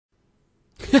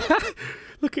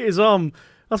Look at his arm.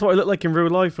 That's what I look like in real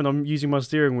life when I'm using my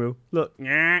steering wheel. Look.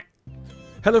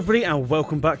 Hello everybody and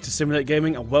welcome back to Simulate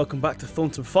Gaming and welcome back to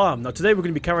Thornton Farm. Now today we're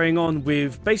going to be carrying on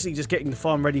with basically just getting the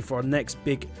farm ready for our next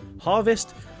big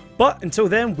harvest. But until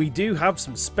then we do have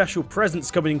some special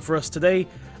presents coming for us today,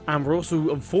 and we're also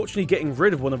unfortunately getting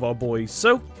rid of one of our boys.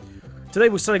 So today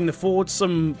we're selling the Ford.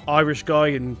 Some Irish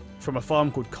guy from a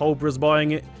farm called Cobra's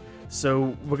buying it.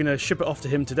 So we're going to ship it off to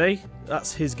him today.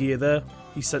 That's his gear there.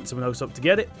 He sent someone else up to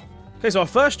get it. Okay, so our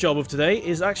first job of today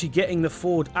is actually getting the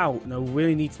Ford out. Now, we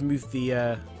really need to move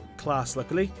the class,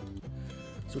 luckily.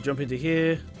 So we'll jump into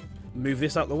here, move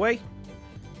this out the way.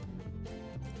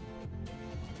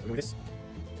 Move this.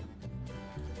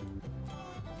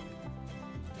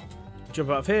 Jump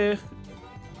out of here.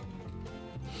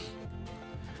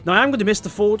 Now, I am going to miss the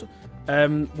Ford.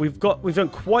 We've done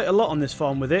quite a lot on this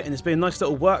farm with it, and it's been a nice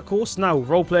little workhorse. Now,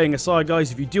 role-playing aside,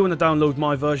 guys, if you do want to download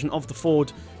my version of the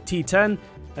Ford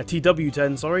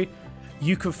TW10, sorry,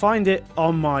 you can find it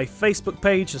on my Facebook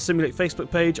page, the Simulate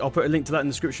Facebook page. I'll put a link to that in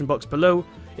the description box below.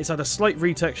 It's had a slight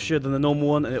retexture than the normal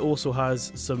one, and it also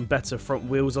has some better front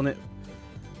wheels on it.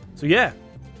 So yeah,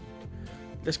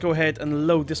 let's go ahead and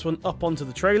load this one up onto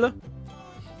the trailer.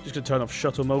 Just going to turn off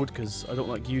shuttle mode because I don't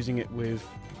like using it with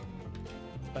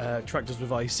tractors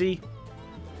with IC.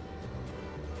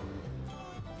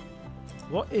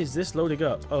 What is this loading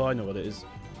up? Oh, I know what it is.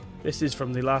 This is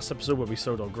from the last episode where we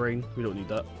sowed our grain. We don't need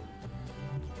that.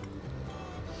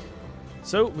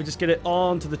 So we just get it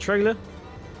onto the trailer.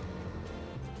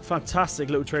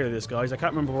 Fantastic little trailer this, guys. I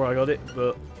can't remember where I got it,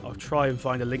 but I'll try and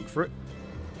find a link for it.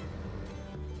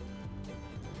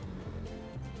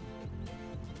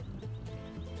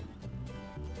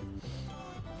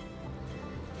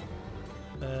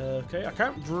 Okay, I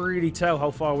can't really tell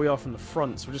how far we are from the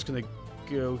front, so we're just going to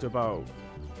go to about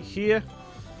here.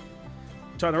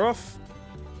 Turn her off.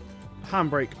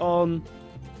 Handbrake on.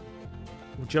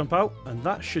 We'll jump out, and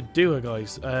that should do her,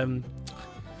 guys.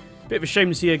 Bit of a shame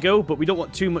to see her go, but we don't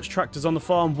want too much tractors on the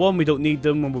farm. One, we don't need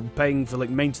them when we're paying for like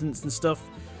maintenance and stuff.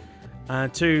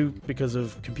 And two, because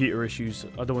of computer issues,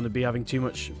 I don't want to be having too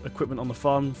much equipment on the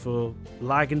farm for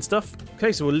lag and stuff.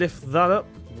 Okay, so we'll lift that up.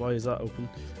 Why is that open?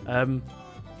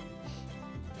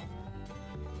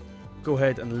 Go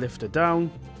ahead and lift her down.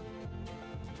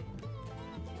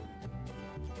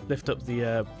 Lift up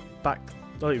the back.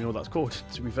 I don't even know what that's called,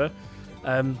 to be fair.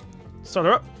 Start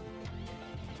her up.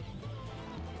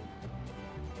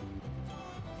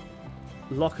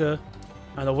 Lock her.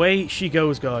 And away she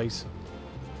goes, guys.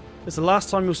 It's the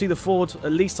last time you'll see the Ford,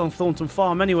 at least on Thornton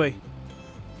Farm anyway.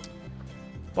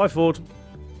 Bye, Ford.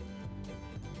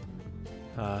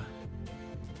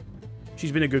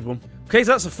 She's been a good one. Okay,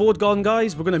 so that's a Ford gone,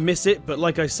 guys. We're going to miss it, but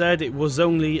like I said, it was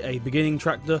only a beginning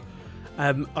tractor.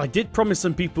 I did promise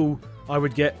some people I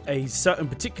would get a certain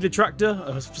particular tractor.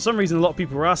 For some reason, a lot of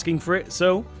people were asking for it,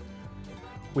 so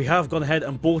we have gone ahead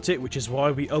and bought it, which is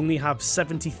why we only have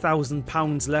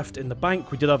 £70,000 left in the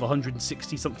bank. We did have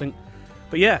 160 something,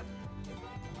 but yeah,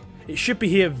 it should be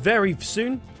here very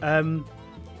soon. In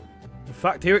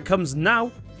fact, here it comes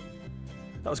now.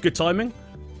 That was good timing.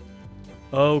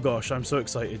 Oh gosh, I'm so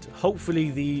excited.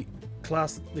 Hopefully the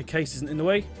case isn't in the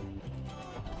way.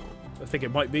 I think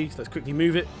it might be, so let's quickly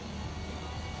move it.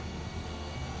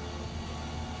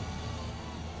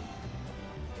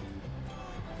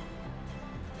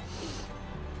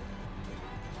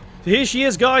 So here she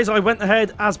is, guys. I went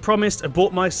ahead, as promised, and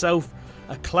bought myself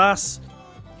a class.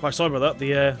 Oh, sorry about that.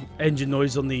 The engine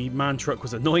noise on the man truck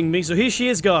was annoying me. So here she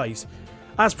is, guys.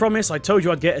 As promised, I told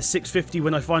you I'd get a 650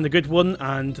 when I find a good one,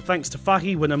 and thanks to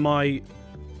Fahi, one of my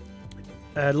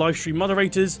live stream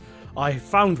moderators, I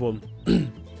found one.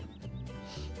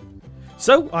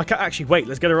 So, I can't actually wait.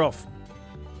 Let's get her off.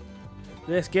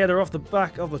 Let's get her off the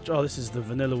back of the... Oh, this is the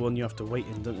vanilla one you have to wait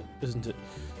in, isn't it?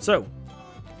 So,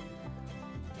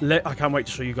 I can't wait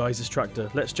to show you guys this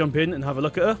tractor. Let's jump in and have a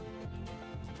look at her.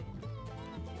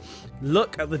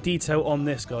 Look at the detail on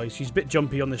this, guys. She's a bit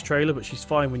jumpy on this trailer, but she's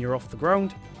fine when you're off the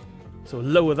ground. So we'll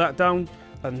lower that down.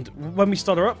 And when we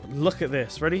start her up, look at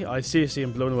this. Ready? I seriously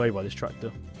am blown away by this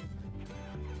tractor.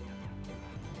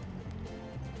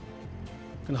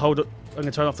 I'm going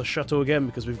to turn off the shuttle again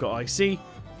because we've got IC.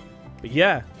 But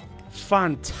yeah,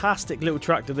 fantastic little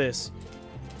tractor this.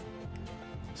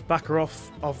 Let's back her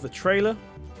off the trailer.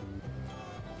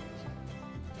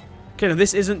 Okay, now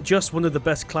this isn't just one of the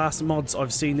best class mods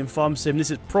I've seen in Farm Sim. This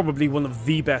is probably one of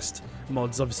the best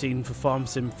mods I've seen for Farm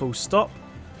Sim full stop.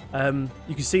 You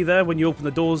can see there when you open the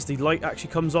doors, the light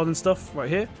actually comes on and stuff right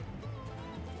here.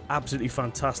 Absolutely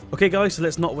fantastic. Okay, guys, so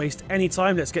let's not waste any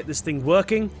time. Let's get this thing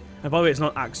working. And by the way, it's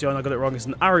not Axion. I got it wrong. It's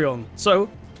an Arion. So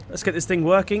let's get this thing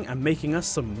working and making us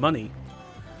some money.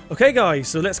 Okay guys,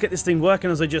 so let's get this thing working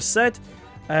as I just said.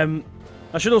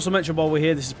 I should also mention while we're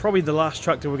here, this is probably the last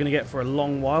tractor we're going to get for a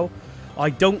long while. I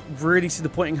don't really see the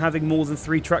point in having more than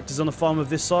 3 tractors on a farm of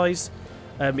this size.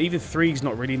 Even 3 is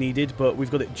not really needed, but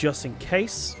we've got it just in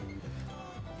case.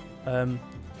 Today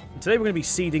we're going to be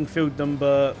seeding field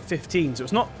number 15, so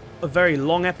it's not a very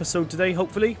long episode today,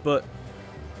 hopefully, but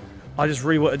I just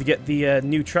really wanted to get the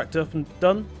new tractor up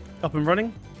and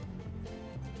running.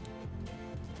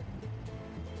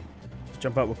 Let's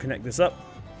jump out, we'll connect this up.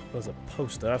 There's a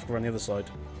poster, I have to go around the other side.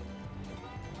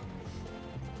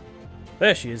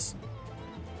 There she is.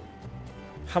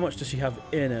 How much does she have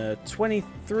in her?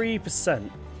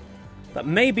 23%. That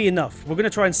may be enough. We're going to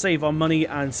try and save our money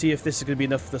and see if this is going to be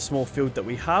enough for the small field that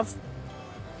we have.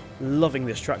 Loving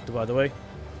this tractor, by the way.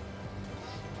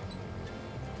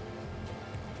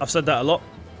 I've said that a lot,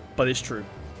 but it's true.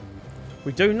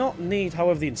 We do not need,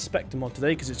 however, the inspector mod today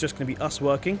because it's just going to be us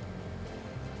working.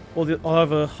 All the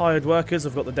other hired workers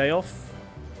have got the day off.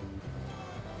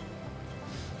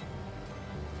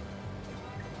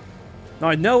 Now,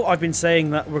 I know I've been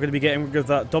saying that we're going to be getting rid of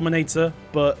that Dominator,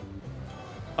 but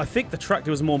I think the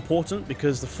tractor was more important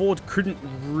because the Ford couldn't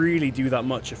really do that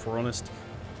much, if we're honest.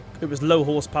 It was low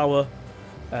horsepower.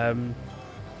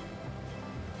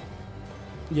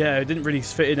 Yeah, it didn't really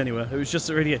fit in anywhere. It was just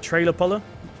really a trailer puller,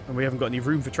 and we haven't got any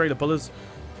room for trailer pullers.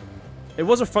 It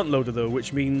was a front loader though,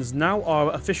 which means now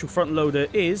our official front loader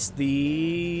is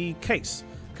the case,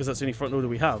 because that's the only front loader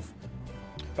we have.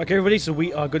 Okay everybody, so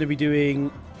we are going to be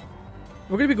doing...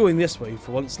 We're going to be going this way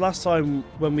for once. Last time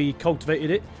when we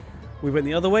cultivated it, we went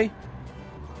the other way.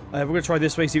 We're going to try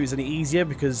this way, see if it's any easier,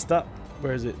 because that...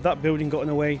 Where is it? That building got in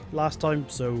the way last time,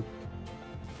 so...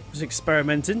 Just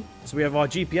experimenting. So we have our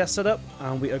GPS set up,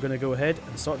 and we are going to go ahead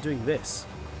and start doing this.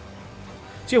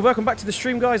 So yeah, welcome back to the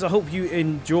stream, guys. I hope you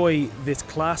enjoy this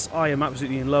class. I am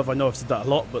absolutely in love. I know I've said that a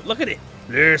lot, but look at it.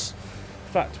 Yes.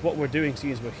 In fact, what we're doing,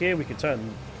 seeing as we're here, we can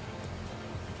turn.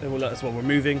 It will let us while we're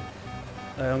moving.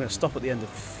 I'm going to stop at the end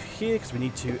of here because we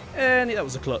need to. And that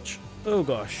was a clutch. Oh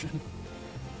gosh.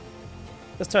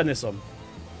 Let's turn this on.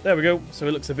 There we go. So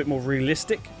it looks a bit more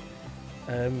realistic.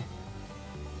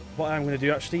 What I'm going to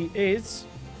do actually is.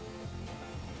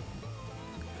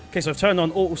 Okay, so I've turned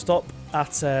on auto stop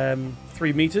at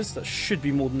 3 meters. That should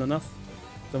be more than enough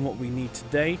than what we need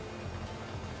today.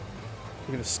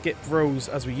 We're going to skip rows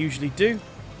as we usually do.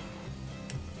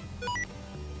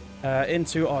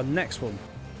 Into our next one.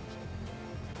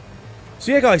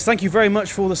 So yeah guys, thank you very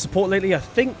much for all the support lately. I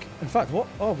think, in fact, what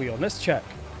are we on? Let's check.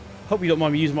 Hope you don't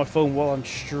mind me using my phone while I'm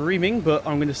streaming, but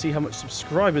I'm going to see how much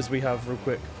subscribers we have real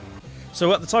quick.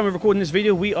 So at the time of recording this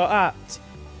video, we are at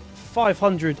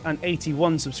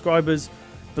 581 subscribers.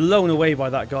 Blown away by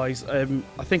that, guys. I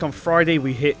think on Friday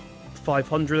we hit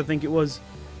 500, I think it was.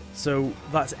 So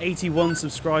that's 81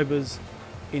 subscribers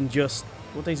in just,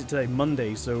 what day is it today?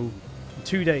 Monday, so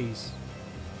 2 days.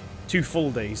 2 full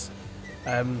days.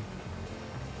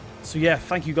 So yeah,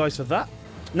 thank you guys for that.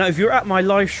 Now, if you're at my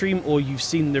live stream or you've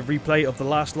seen the replay of the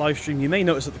last live stream, you may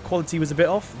notice that the quality was a bit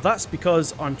off. That's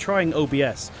because I'm trying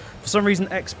OBS. For some reason,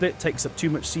 XSplit takes up too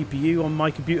much CPU on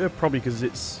my computer, probably because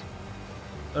it's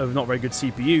not very good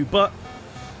CPU, but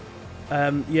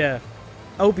yeah,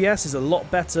 OBS is a lot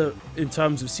better in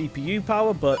terms of CPU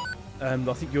power, but I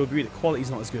think you'll agree that quality is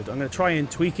not as good. I'm going to try and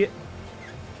tweak it.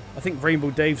 I think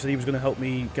Rainbow Dave said he was going to help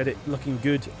me get it looking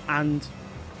good and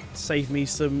save me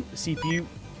some CPU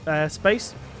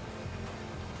space.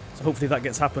 So hopefully that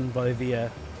gets happened by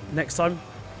the next time,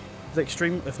 the next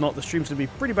stream. If not, the stream's going to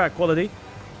be pretty bad quality,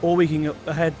 or we can go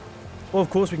ahead. Well, of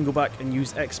course, we can go back and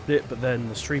use XSplit, but then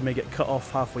the stream may get cut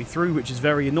off halfway through, which is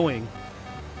very annoying.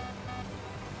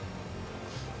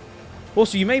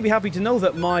 Also, you may be happy to know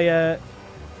that my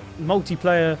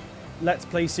multiplayer Let's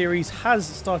Play series has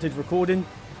started recording.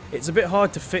 It's a bit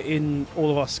hard to fit in all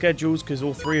of our schedules because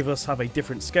all 3 of us have a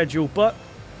different schedule, but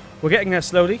we're getting there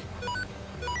slowly.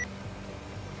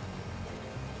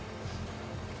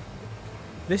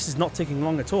 This is not taking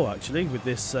long at all, actually, with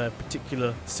this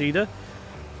particular seeder.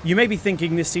 You may be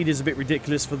thinking this seed is a bit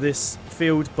ridiculous for this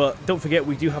field, but don't forget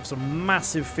we do have some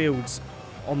massive fields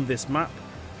on this map,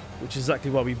 which is exactly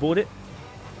why we bought it,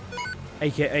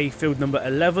 aka field number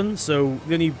 11. So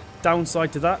the only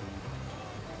downside to that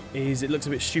is it looks a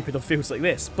bit stupid on fields like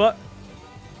this, but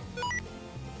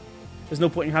there's no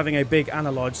point in having a big and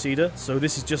a large seeder, so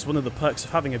this is just one of the perks of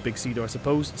having a big seeder, I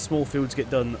suppose. Small fields get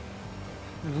done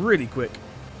really quick.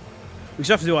 We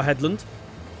just have to do our headland,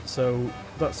 so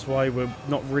that's why we're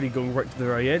not really going right to the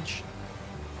very edge.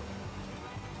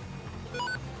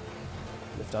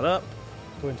 Lift that up,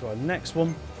 go into our next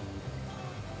one.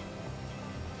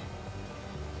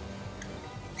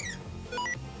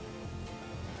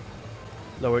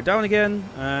 Lower it down again,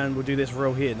 and we'll do this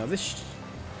row here. Now this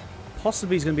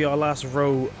possibly is going to be our last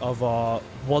row of our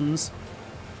ones.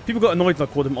 People got annoyed when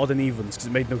I called them odd and evens because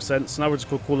it made no sense. So now we're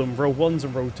just going to call them row 1s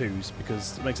and row 2s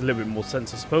because it makes a little bit more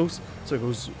sense, I suppose. So it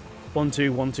goes 1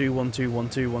 2 1 2 1 2 1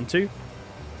 2 1 2,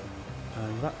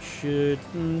 and that should.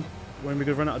 When are we going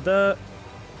to run out of dirt?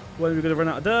 When are we going to run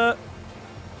out of dirt?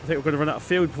 I think we're going to run out of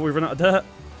field before we run out of dirt.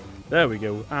 There we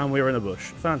go, and we're in a bush.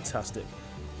 Fantastic.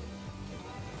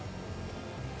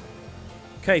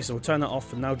 Okay, so we'll turn that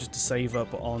off, and now just to save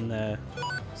up on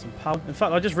some power. In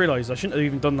fact, I just realised I shouldn't have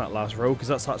even done that last row, because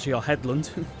that's actually our headland.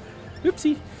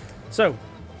 Oopsie. So,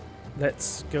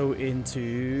 let's go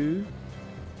into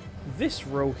this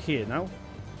row here now.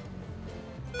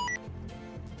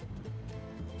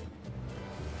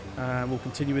 And we'll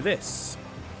continue with this.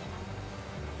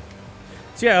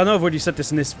 So yeah, I know I've already said this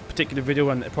in this particular video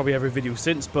and probably every video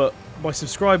since, but my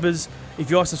subscribers, if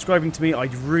you are subscribing to me, I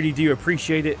really do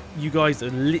appreciate it. You guys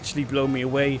are literally blowing me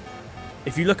away.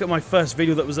 If you look at my first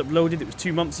video that was uploaded, it was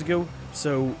 2 months ago,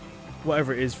 so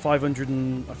whatever it is, 500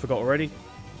 and... I forgot already.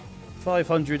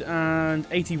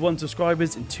 581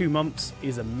 subscribers in 2 months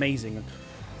is amazing.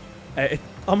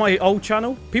 On my old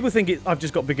channel, people think I've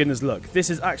just got beginner's luck. This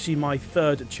is actually my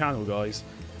 3rd channel, guys.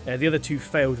 The other 2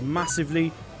 failed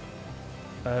massively.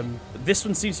 This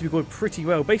one seems to be going pretty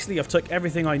well. Basically, I've took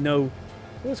everything I know.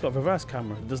 Oh, it's got a reverse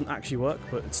camera. It doesn't actually work,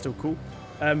 but it's still cool.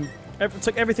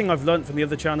 Took everything I've learned from the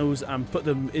other channels and put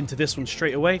them into this one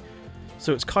straight away.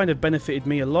 So it's kind of benefited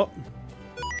me a lot.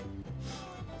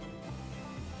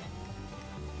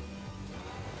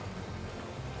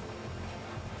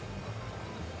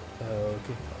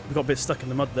 Okay, we got a bit stuck in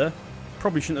the mud there.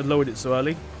 Probably shouldn't have lowered it so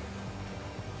early.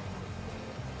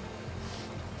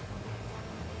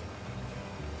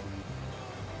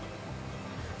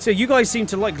 So you guys seem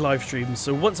to like live streams,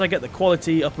 so once I get the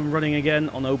quality up and running again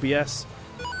on OBS,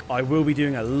 I will be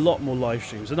doing a lot more live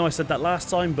streams. I know I said that last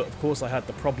time, but of course I had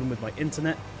the problem with my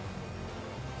internet.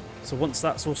 So once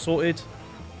that's all sorted,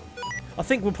 I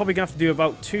think we're probably going to have to do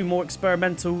about 2 more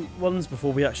experimental ones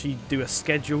before we actually do a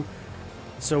schedule.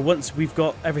 So once we've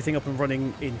got everything up and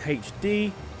running in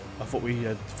HD, I thought we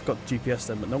had forgot the GPS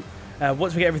then, but no.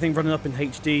 Once we get everything running up in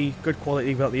HD, good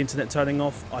quality without the internet turning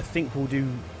off, I think we'll do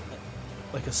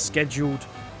like a scheduled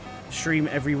stream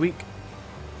every week.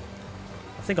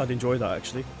 I think I'd enjoy that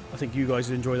actually. I think you guys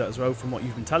would enjoy that as well from what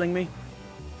you've been telling me.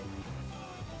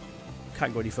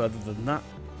 Can't go any further than that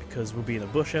because we'll be in a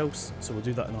bush house, so we'll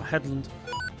do that in our headland.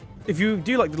 If you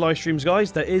do like the live streams,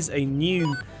 guys, there is a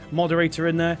new moderator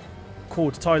in there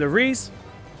called Tyler Rees.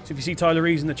 So if you see Tyler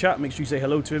Rees in the chat, make sure you say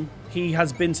hello to him. He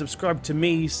has been subscribed to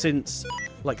me since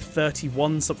like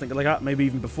 31, something like that, maybe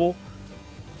even before.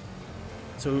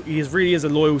 So he really is a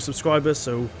loyal subscriber,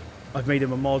 so I've made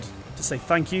him a mod to say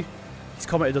thank you. He's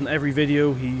commented on every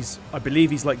video, I believe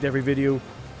he's liked every video.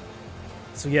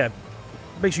 So yeah,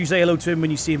 make sure you say hello to him when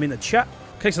you see him in the chat.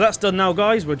 Okay, so that's done now,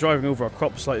 guys. We're driving over our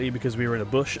crop slightly because we were in a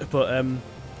bush, but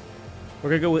we're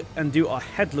going to go and do our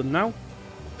headland now.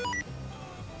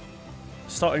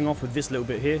 Starting off with this little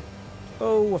bit here.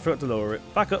 Oh, I forgot to lower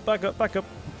it. Back up, back up, back up.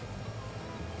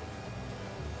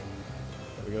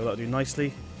 There we go, that'll do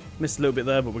nicely. Missed a little bit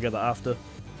there, but we'll get that after.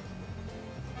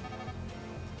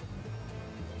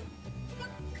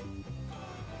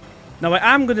 Now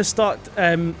I am going to start,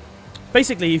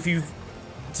 basically if you've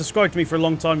subscribed to me for a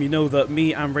long time, you know that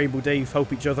me and Rainbow Dave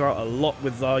help each other out a lot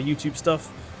with our YouTube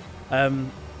stuff.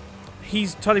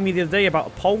 He's telling me the other day about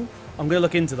a poll. I'm going to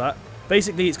look into that.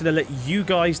 Basically it's going to let you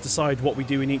guys decide what we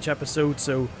do in each episode,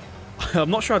 so I'm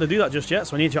not sure how to do that just yet,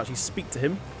 so I need to actually speak to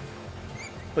him.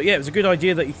 But yeah, it was a good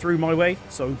idea that he threw my way,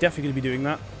 so I'm definitely going to be doing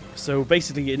that. So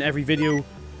basically in every video,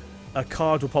 a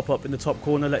card will pop up in the top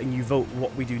corner letting you vote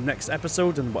what we do next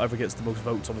episode, and whatever gets the most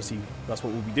votes, obviously, that's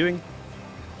what we'll be doing.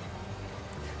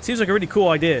 Seems like a really cool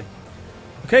idea.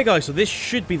 Okay guys, so this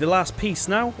should be the last piece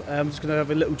now. I'm just going to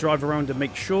have a little drive around and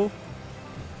make sure.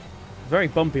 Very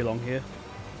bumpy along here.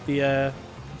 The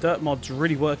dirt mod's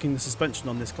really working the suspension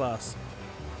on this class.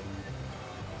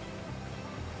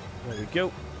 There we go.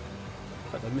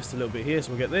 In fact, I missed a little bit here,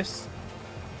 so we'll get this.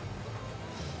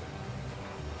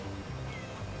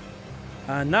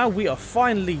 And now we are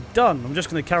finally done. I'm just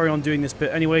going to carry on doing this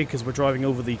bit anyway, because we're driving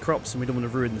over the crops and we don't want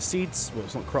to ruin the seeds. Well,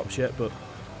 it's not crops yet, but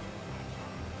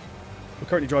we're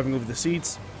currently driving over the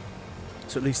seeds.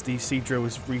 So at least the seed drill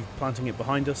is replanting it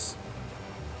behind us.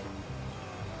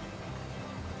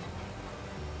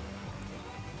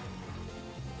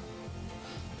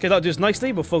 Okay, that'll do us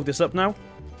nicely. We'll fold this up now.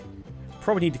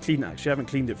 Probably need to clean it, actually. I haven't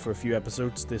cleaned it for a few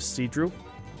episodes, this seed drill.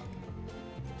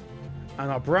 And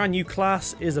our brand new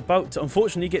class is about to,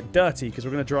 unfortunately, get dirty because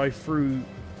we're going to drive through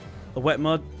the wet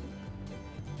mud.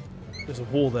 There's a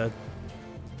wall there.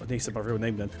 I need to say my real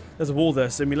name then. There's a wall there,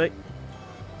 simulate.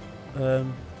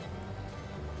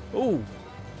 Oh,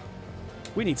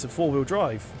 we need some four-wheel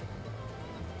drive.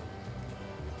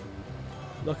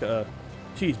 Look at her.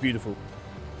 She's beautiful.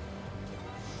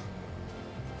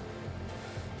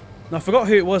 Now, I forgot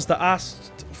who it was that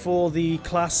asked for the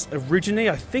class originally.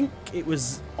 I think it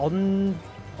was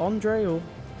Andre, or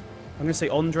I'm going to say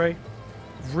Andre.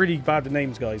 Really bad with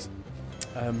names, guys.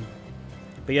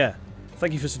 But yeah,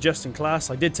 thank you for suggesting class.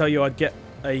 I did tell you I'd get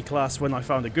a class when I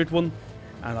found a good one,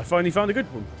 and I finally found a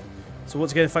good one. So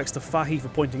once again, thanks to Fahi for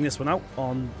pointing this one out.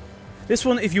 On this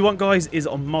one, if you want, guys, is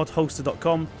on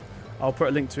modhoster.com. I'll put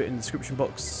a link to it in the description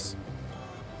box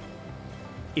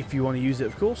if you want to use it,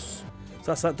 of course. So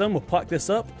that's that done. We'll pack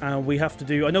this up, and we have to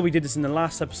do... I know we did this in the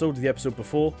last episode or the episode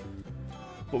before,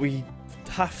 but we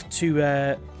have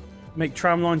to make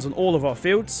tram lines on all of our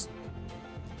fields.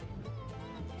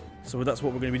 So that's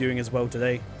what we're going to be doing as well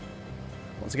today.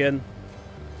 Once again,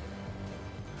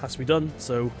 has to be done.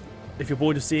 So if you're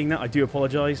bored of seeing that, I do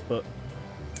apologise, but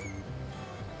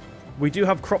we do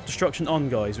have crop destruction on,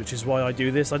 guys, which is why I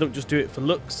do this. I don't just do it for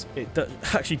looks. It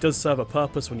actually does serve a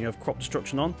purpose when you have crop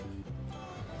destruction on.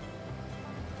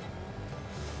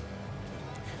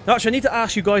 Now, actually, I need to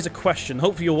ask you guys a question.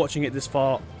 Hopefully you're watching it this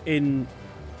far into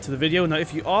the video. Now,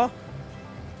 if you are,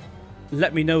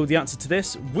 let me know the answer to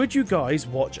this. Would you guys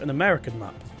watch an American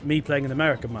map? Me playing an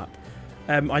American map?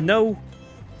 I know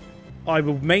I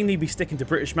will mainly be sticking to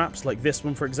British maps, like this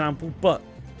one, for example, but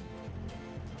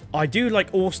I do like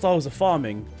all styles of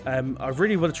farming. I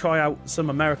really want to try out some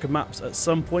American maps at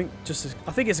some point.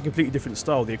 I think it's a completely different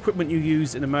style. The equipment you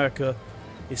use in America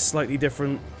is slightly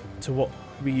different to what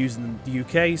we use in the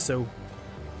UK. So,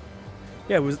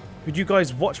 yeah, would you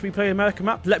guys watch me play an American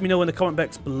map? Let me know in the comment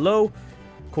box below.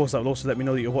 Of course, that will also let me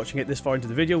know that you're watching it this far into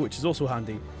the video, which is also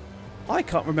handy. I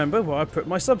can't remember where I put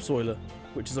my subsoiler,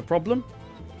 which is a problem.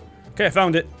 Okay, I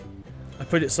found it. I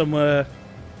put it somewhere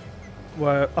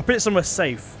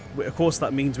safe. Of course,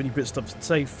 that means when you put stuff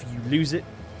safe, you lose it.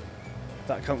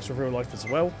 That counts for real life as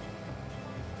well.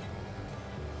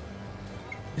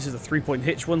 This is a 3-point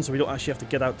hitch one, so we don't actually have to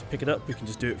get out to pick it up. We can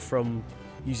just do it from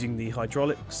using the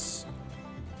hydraulics.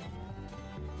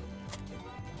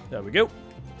 There we go.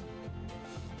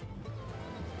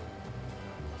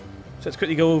 So let's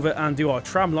quickly go over and do our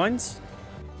tram lines.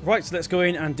 Right, so let's go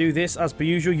in and do this. As per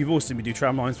usual, you've also seen me do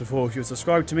tram lines before if you're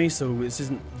subscribed to me, so this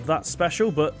isn't that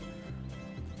special, but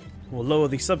we'll lower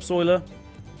the subsoiler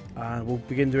and we'll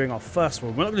begin doing our first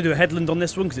one. We're not going to do a headland on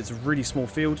this one because it's a really small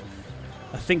field.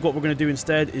 I think what we're going to do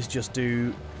instead is just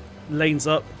do lanes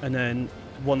up and then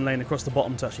one lane across the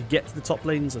bottom to actually get to the top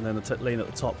lanes, and then a lane at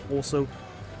the top also.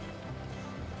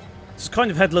 It's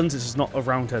kind of headlands. This is not a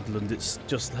round headland. It's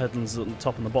just headlands on the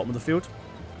top and the bottom of the field.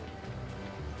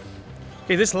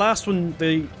 Okay, this last one,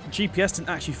 the GPS didn't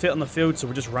actually fit on the field, so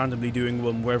we're just randomly doing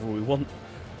one wherever we want.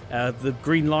 The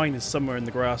green line is somewhere in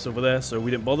the grass over there, so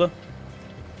we didn't bother.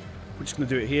 We're just going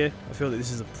to do it here. I feel that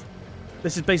this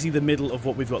is basically the middle of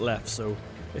what we've got left, so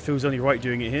it feels only right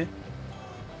doing it here.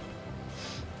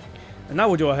 And now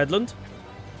we'll do our headland.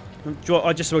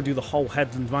 I just want to do the whole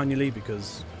headland manually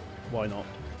because why not?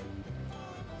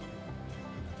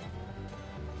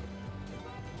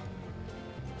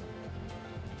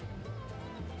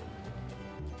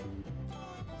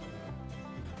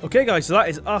 Okay, guys, so that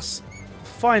is us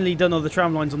finally done all the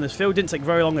tram lines on this field. Didn't take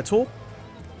very long at all.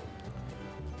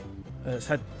 Let's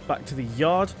head back to the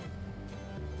yard.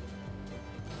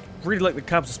 Really like the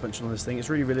cab suspension on this thing. It's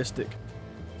really realistic.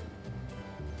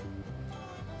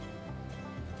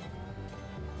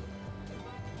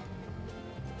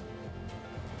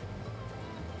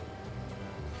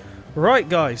 Right,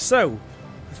 guys, so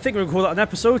I think we're going to call that an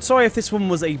episode. Sorry if this one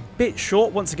was a bit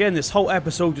short. Once again, this whole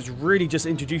episode is really just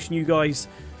introducing you guys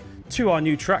to our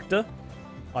new tractor.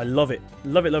 I love it.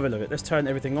 Love it, love it, love it. Let's turn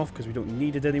everything off because we don't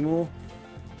need it anymore.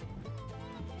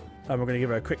 And we're going to give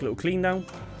it a quick little clean down.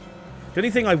 The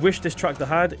only thing I wish this tractor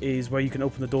had is where you can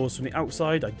open the doors from the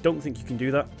outside. I don't think you can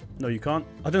do that. No, you can't.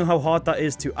 I don't know how hard that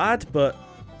is to add, but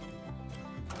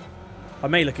I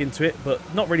may look into it, but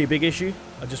not really a big issue.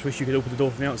 I just wish you could open the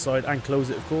door from the outside and close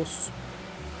it, of course.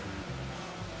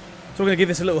 So we're going to give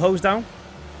this a little hose down.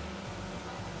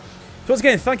 So once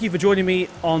again, thank you for joining me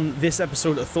on this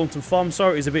episode of Thornton Farm.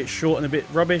 Sorry it was a bit short and a bit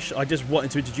rubbish. I just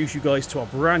wanted to introduce you guys to our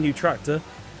brand new tractor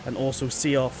and also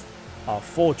see off our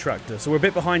Ford tractor. So we're a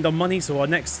bit behind on money, so our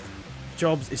next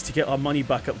job is to get our money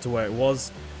back up to where it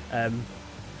was.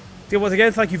 Once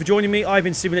again, thank you for joining me. I've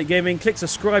been Speedlink Gaming. Click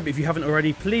subscribe if you haven't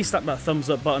already. Please slap that thumbs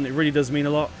up button. It really does mean a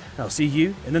lot. And I'll see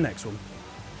you in the next one.